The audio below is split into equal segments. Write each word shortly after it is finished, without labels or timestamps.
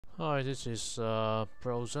Hi, this is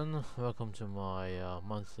Frozen. Welcome to my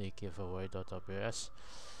monthly giveaway.ws.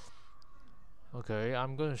 Okay,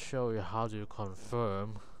 I'm going to show you how to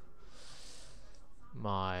confirm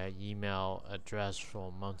my email address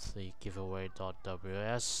from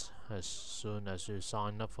monthlyGiveAway.ws as soon as you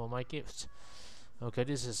sign up for my gift. Okay,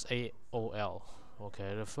 this is AOL.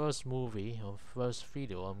 Okay, the first movie or first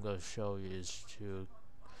video I'm going to show you is to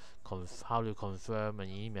how to confirm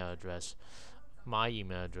an email address, my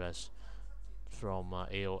email address from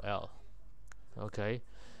AOL. Okay,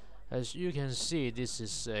 as you can see, this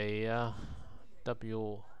is a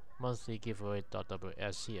W monthly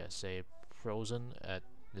giveaway.ws here. Say Frozen at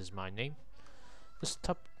this is my name. Just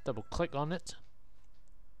double click on it.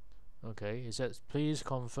 Okay, it says please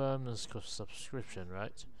confirm the subscription,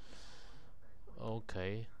 right?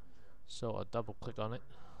 Okay, so I double click on it.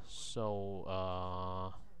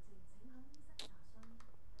 So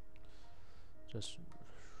just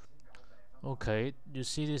okay. You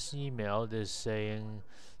see this email? This saying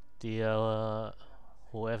dear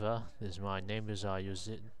whoever, this is my name, is I use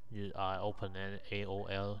it. I open an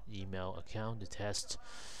AOL email account to test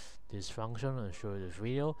this function and show you the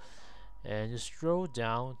video, and you scroll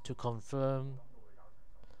down to confirm.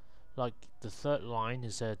 Like the third line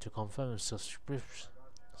is said to confirm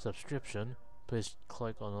subscription. Please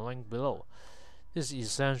click on the link below. This is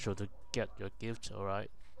essential to get your gift.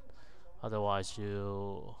 Alright, otherwise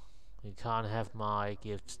you can't have my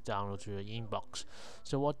gift download to your inbox.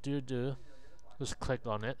 So what do? Just click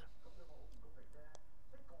on it.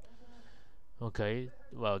 Okay,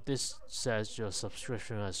 well, this says your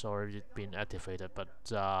subscription has already been activated, but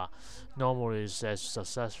normally it says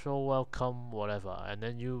successful, welcome, whatever, and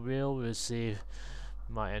then you will receive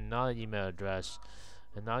another email address,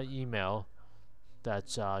 another email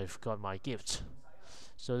that you've got my gift.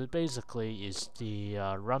 So it basically is the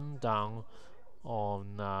rundown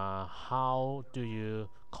on how do you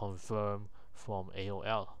confirm from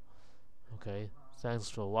AOL. Okay, thanks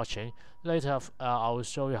for watching. Later I will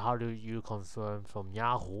show you how do you confirm from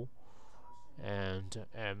Yahoo and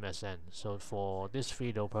MSN. So for this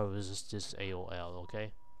video purposes, this AOL.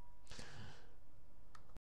 Okay.